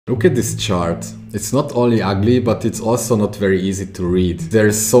Look at this chart. It's not only ugly, but it's also not very easy to read.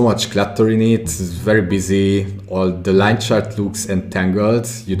 There's so much clutter in it, it's very busy. All the line chart looks entangled.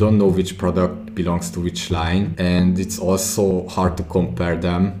 You don't know which product belongs to which line, and it's also hard to compare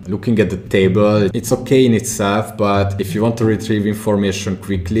them. Looking at the table, it's okay in itself, but if you want to retrieve information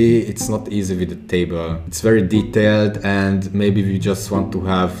quickly, it's not easy with the table. It's very detailed, and maybe we just want to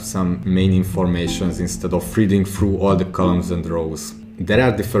have some main informations instead of reading through all the columns and rows. There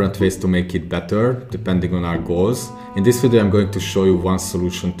are different ways to make it better, depending on our goals. In this video, I'm going to show you one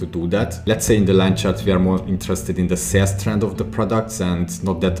solution to do that. Let's say in the line chart, we are more interested in the sales trend of the products and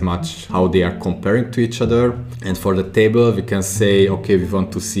not that much how they are comparing to each other. And for the table, we can say, okay, we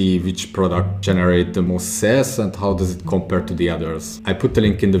want to see which product generates the most sales and how does it compare to the others. I put a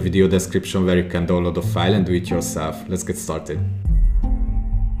link in the video description where you can download the file and do it yourself. Let's get started.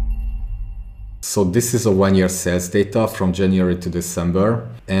 So this is a 1-year sales data from January to December,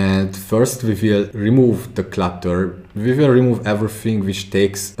 and first we will remove the clutter. We will remove everything which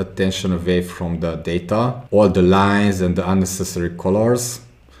takes attention away from the data, all the lines and the unnecessary colors.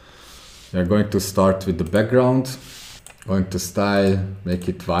 We are going to start with the background, going to style, make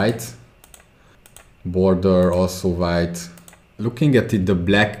it white, border also white. Looking at it, the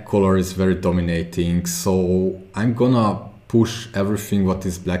black color is very dominating, so I'm gonna push everything what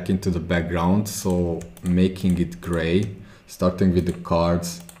is black into the background, so making it gray. Starting with the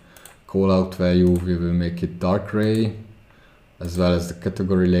cards, call out value, we will make it dark gray, as well as the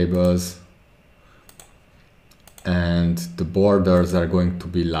category labels. And the borders are going to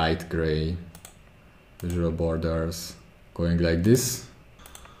be light gray. Visual borders going like this.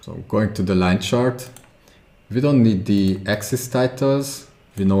 So going to the line chart, we don't need the axis titles.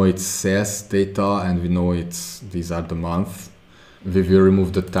 We know it's sales data and we know these are the months. We will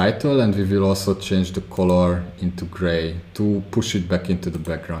remove the title and we will also change the color into gray to push it back into the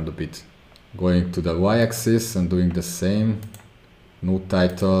background a bit. Going to the y-axis and doing the same. No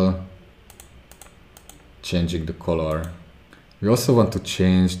title. Changing the color. We also want to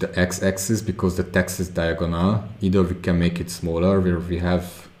change the x-axis because the text is diagonal. Either we can make it smaller where we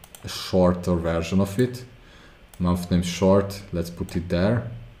have a shorter version of it. Month name short, let's put it there.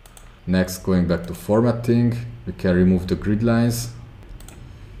 Next, going back to formatting, we can remove the grid lines.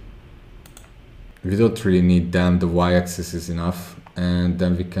 We don't really need them, the y-axis is enough. And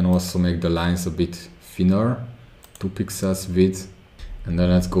then we can also make the lines a bit thinner, 2 pixels width. And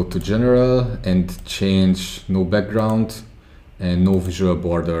then let's go to general and change no background and no visual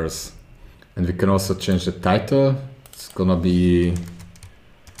borders. And we can also change the title. It's gonna be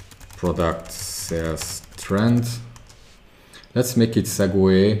product sales trend. Let's make it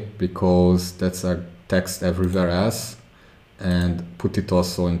segue because that's our text everywhere else, and put it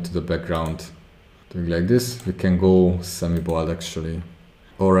also into the background. Doing like this, we can go semi-bold actually.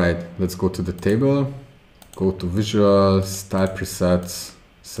 Alright, let's go to the table, go to visual, style presets,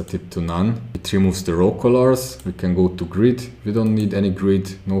 set it to none. It removes the row colors. We can go to grid. We don't need any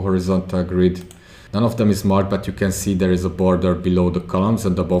grid, no horizontal grid. None of them is marked, but you can see there is a border below the columns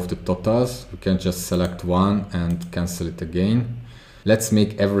and above the totals. We can just select one and cancel it again. Let's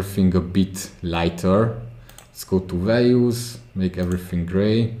make everything a bit lighter. Let's go to values, make everything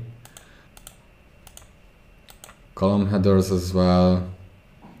gray. Column headers as well.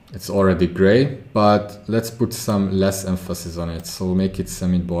 It's already gray, but let's put some less emphasis on it. So make it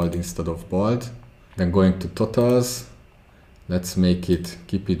semi-bold instead of bold. Then going to totals. Let's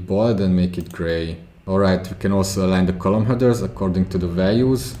keep it bold and make it gray. Alright, we can also align the column headers according to the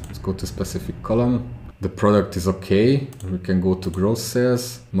values. Let's go to specific column. The product is okay. We can go to gross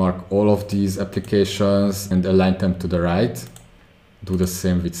sales, mark all of these applications and align them to the right. Do the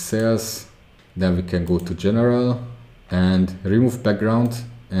same with sales. Then we can go to general and remove background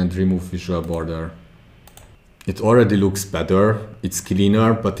and remove visual border. It already looks better. It's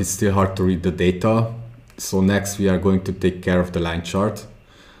cleaner, but it's still hard to read the data. So next we are going to take care of the line chart.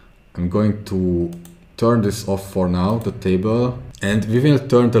 I'm going to turn this off for now, the table, and we will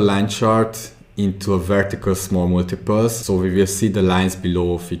turn the line chart into a vertical small multiples. So we will see the lines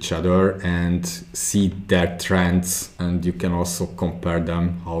below of each other and see their trends, and you can also compare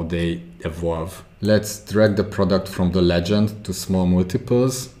them, how they evolve. Let's drag the product from the legend to small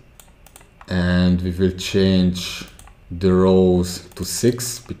multiples, and we will change the rows to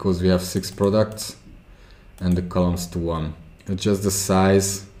 6 because we have 6 products. And the columns to 1. Adjust the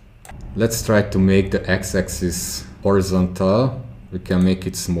size. Let's try to make the x-axis horizontal. We can make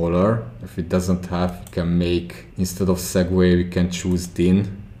it smaller. If it doesn't have, we can make, instead of segue, we can choose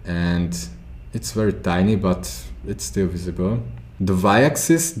thin. And it's very tiny, but it's still visible. The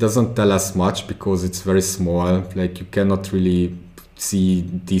y-axis doesn't tell us much because it's very small. Like you cannot really see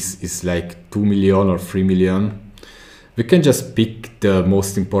this is like 2 million or 3 million. We can just pick the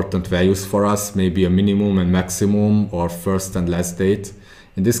most important values for us, maybe a minimum and maximum or first and last date.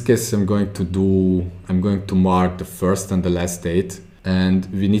 In this case, I'm going to mark the first and the last date, and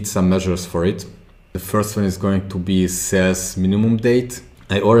we need some measures for it. The first one is going to be sales minimum date.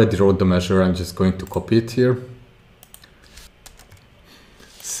 I already wrote the measure, I'm just going to copy it here.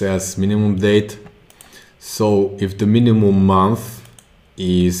 Sales minimum date. So if the minimum month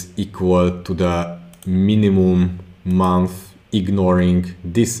is equal to the minimum month ignoring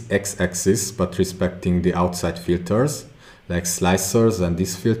this x-axis but respecting the outside filters like slicers and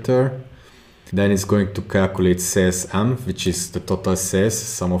this filter, then it's going to calculate sales M, which is the total sales,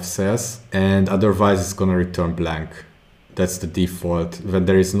 sum of sales, and otherwise it's going to return blank. That's the default. When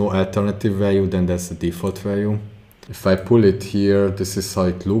there is no alternative value, then that's the default value. If I pull it here, this is how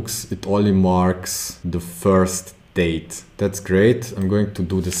it looks. It only marks the first date. That's great. I'm going to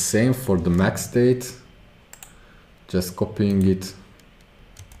do the same for the max date. Just copying it,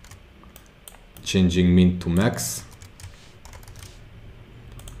 changing min to max.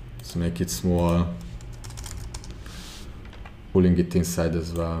 Let's make it small, pulling it inside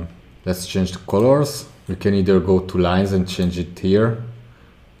as well. Let's change the colors. We can either go to lines and change it here,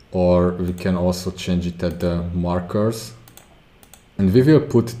 or we can also change it at the markers. And we will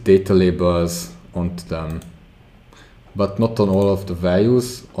put data labels onto them, but not on all of the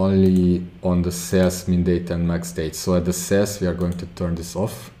values, only on the sales min date and max date. So at the sales, we are going to turn this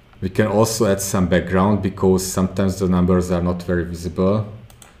off. We can also add some background because sometimes the numbers are not very visible.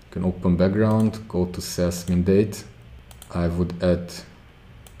 You can open background, go to sales min date. I would add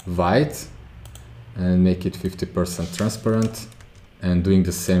white and make it 50% transparent, and doing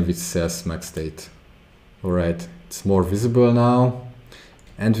the same with sales max date. Alright, it's more visible now.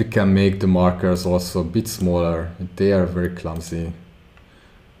 And we can make the markers also a bit smaller. They are very clumsy.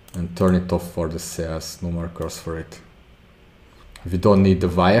 And turn it off for the sales, no markers for it. We don't need the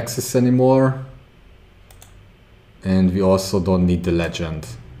y-axis anymore. And we also don't need the legend.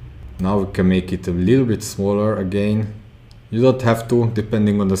 Now we can make it a little bit smaller again. You don't have to,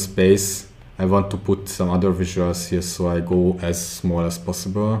 depending on the space. I want to put some other visuals here, so I go as small as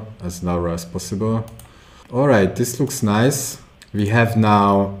possible, as narrow as possible. Alright, this looks nice. We have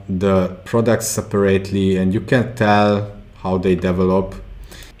now the products separately, and you can tell how they develop.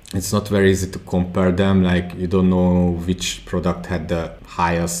 It's not very easy to compare them, like you don't know which product had the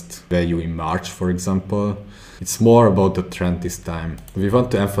highest value in March, for example. It's more about the trend this time. We want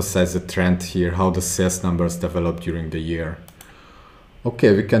to emphasize the trend here, how the sales numbers develop during the year.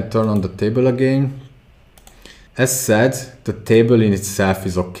 Okay, we can turn on the table again. As said, the table in itself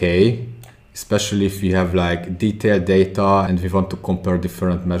is okay, especially if we have like detailed data and we want to compare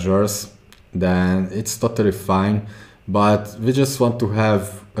different measures, then it's totally fine. But we just want to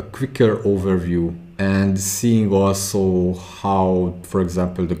have a quicker overview and seeing also how, for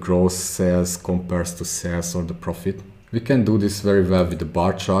example, the gross sales compares to sales or the profit. We can do this very well with the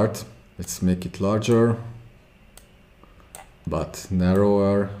bar chart. Let's make it larger, but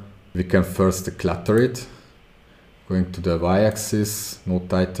narrower. We can first declutter it, going to the y-axis, no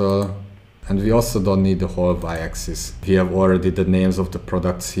title, and we also don't need the whole y-axis. We have already the names of the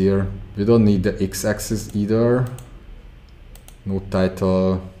products here. We don't need the x-axis either, no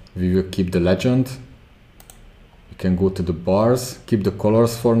title. We will keep the legend. We can go to the bars, keep the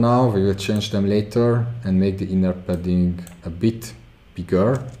colors for now, we will change them later, and make the inner padding a bit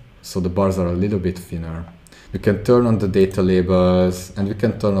bigger, so the bars are a little bit thinner. We can turn on the data labels, and we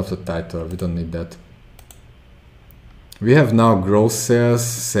can turn off the title, we don't need that. We have now gross sales,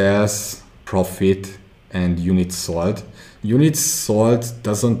 sales, profit, and units sold. Units sold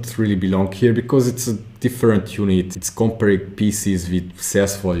doesn't really belong here because it's a different unit. It's comparing pieces with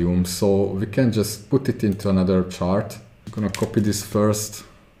sales volume, so we can just put it into another chart. I'm gonna copy this first,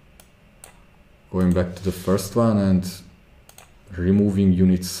 going back to the first one and removing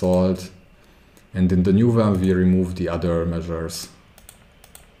units sold. And in the new one, we remove the other measures.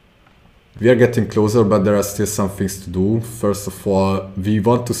 We are getting closer, but there are still some things to do. First of all, we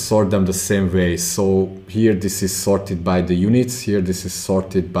want to sort them the same way. So here, this is sorted by the units. Here, this is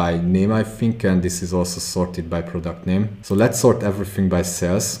sorted by name, I think, and this is also sorted by product name. So let's sort everything by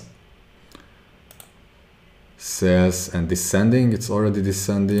sales. Sales and descending, it's already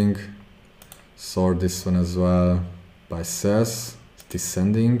descending. Sort this one as well by sales,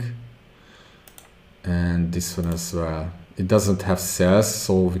 descending. And this one as well. It doesn't have sales,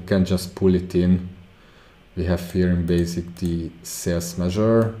 so we can just pull it in. We have here in basic the sales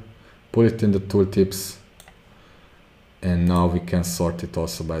measure, pull it in the tooltips, and now we can sort it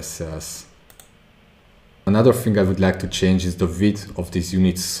also by sales. Another thing I would like to change is the width of these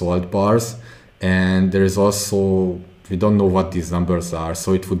units sold bars. And there is also, we don't know what these numbers are,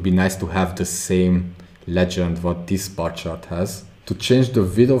 so it would be nice to have the same legend what this bar chart has. To change the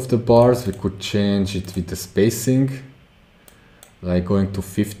width of the bars, we could change it with the spacing, like going to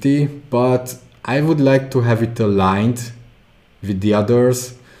 50, but I would like to have it aligned with the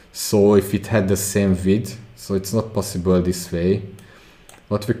others, so if it had the same width, so it's not possible this way.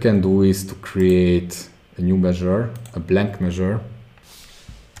 What we can do is to create a new measure, a blank measure,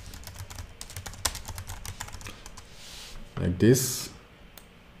 like this.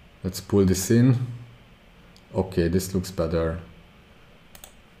 Let's pull this in. Okay, this looks better.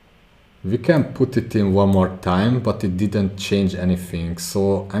 We can put it in one more time, but it didn't change anything.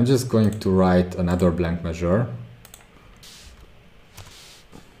 So I'm just going to write another blank measure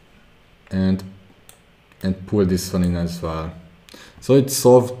and pull this one in as well. So it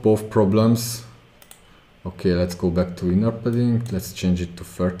solved both problems. Okay, let's go back to inner padding. Let's change it to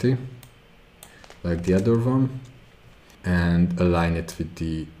 30, like the other one, and align it with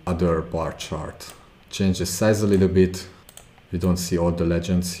the other bar chart. Change the size a little bit. We don't see all the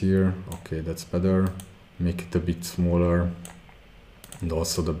legends here. Okay, that's better. Make it a bit smaller. And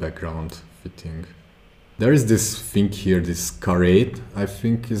also the background fitting. There is this thing here, this 𝙬𝙬𝙧𝙬, I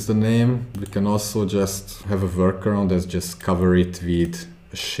think is the name. We can also just have a workaround as just cover it with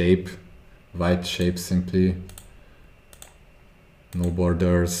a shape, white shape simply. No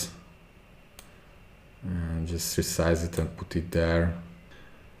borders. And just resize it and put it there.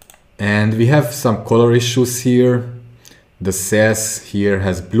 And we have some color issues here. The sales here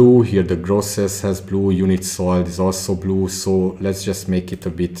has blue, here the gross sales has blue, unit sold is also blue, so let's just make it a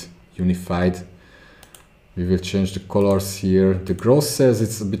bit unified. We will change the colors here. The gross sales,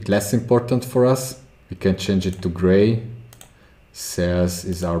 it's a bit less important for us. We can change it to gray. Sales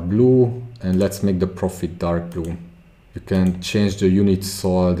is our blue, and let's make the profit dark blue. You can change the unit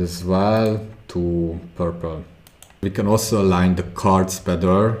sold as well to purple. We can also align the cards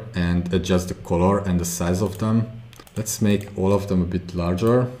better and adjust the color and the size of them. Let's make all of them a bit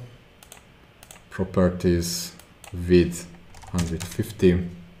larger. Properties, width 150.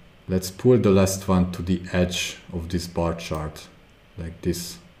 Let's pull the last one to the edge of this bar chart, like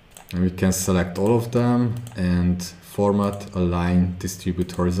this. And we can select all of them and format, align,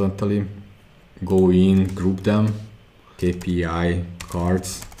 distribute horizontally. Go in, group them, KPI,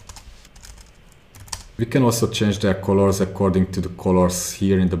 cards. We can also change their colors according to the colors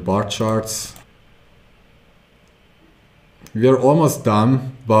here in the bar charts. We are almost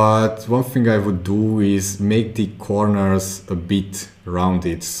done, but one thing I would do is make the corners a bit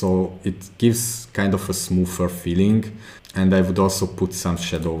rounded, so it gives kind of a smoother feeling, and I would also put some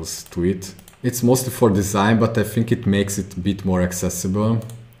shadows to it. It's mostly for design, but I think it makes it a bit more accessible.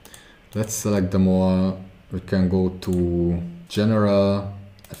 Let's select them all. We can go to General,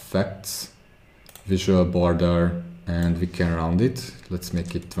 Effects, Visual Border, and we can round it. Let's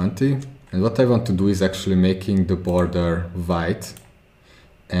make it 20. And what I want to do is actually making the border white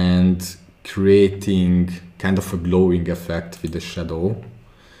and creating kind of a glowing effect with the shadow.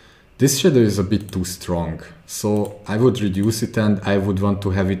 This shadow is a bit too strong, so I would reduce it and I would want to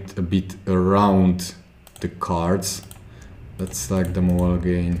have it a bit around the cards. Let's select them all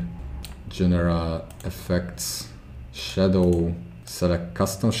again. General, Effects, Shadow, select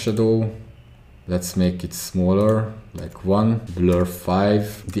Custom Shadow. Let's make it smaller, like 1, blur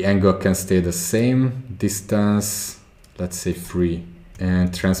 5. The angle can stay the same. Distance, let's say 3.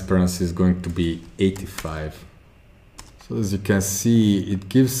 And transparency is going to be 85. So as you can see, it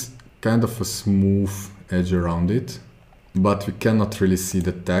gives kind of a smooth edge around it, but we cannot really see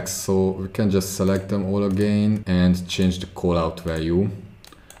the text, so we can just select them all again and change the callout value.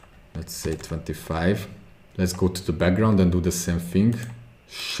 Let's say 25. Let's go to the background and do the same thing.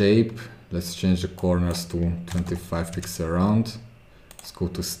 Shape. Let's change the corners to 25 pixels around. Let's go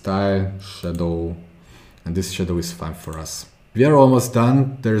to Style, Shadow, and this shadow is fine for us. We are almost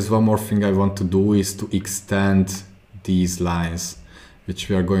done. There is one more thing I want to do is to extend these lines, which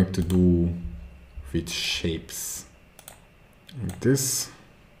we are going to do with shapes. Like this.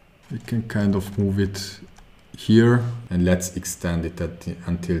 We can kind of move it here and let's extend it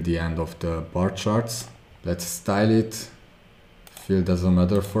until the end of the bar charts. Let's style it. Fill doesn't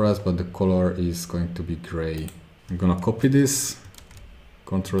matter for us, but the color is going to be gray. I'm gonna copy this,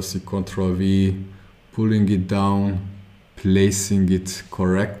 Ctrl+C, Ctrl+V, pulling it down, placing it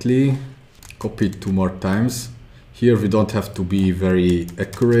correctly, copy it 2 more times. Here we don't have to be very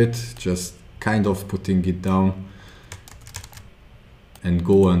accurate, just kind of putting it down and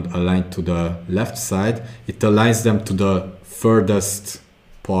go and align to the left side. It aligns them to the furthest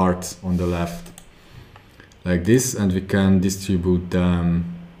part on the left. like this, and we can distribute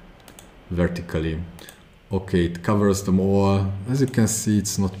them vertically. Okay, it covers them all. As you can see,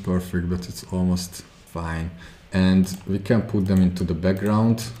 it's not perfect, but it's almost fine. And we can put them into the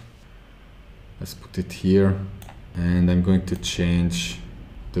background. Let's put it here. And I'm going to change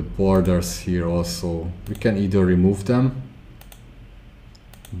the borders here also. We can either remove them,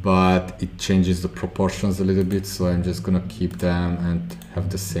 but it changes the proportions a little bit, so I'm just gonna keep them and have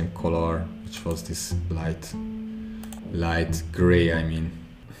the same color, which was this light gray, I mean.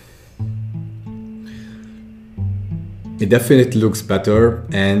 It definitely looks better,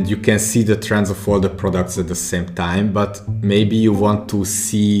 and you can see the trends of all the products at the same time, but maybe you want to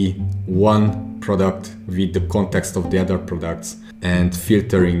see one product with the context of the other products and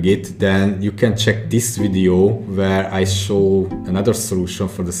filtering it, then you can check this video where I show another solution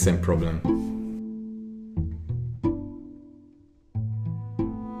for the same problem.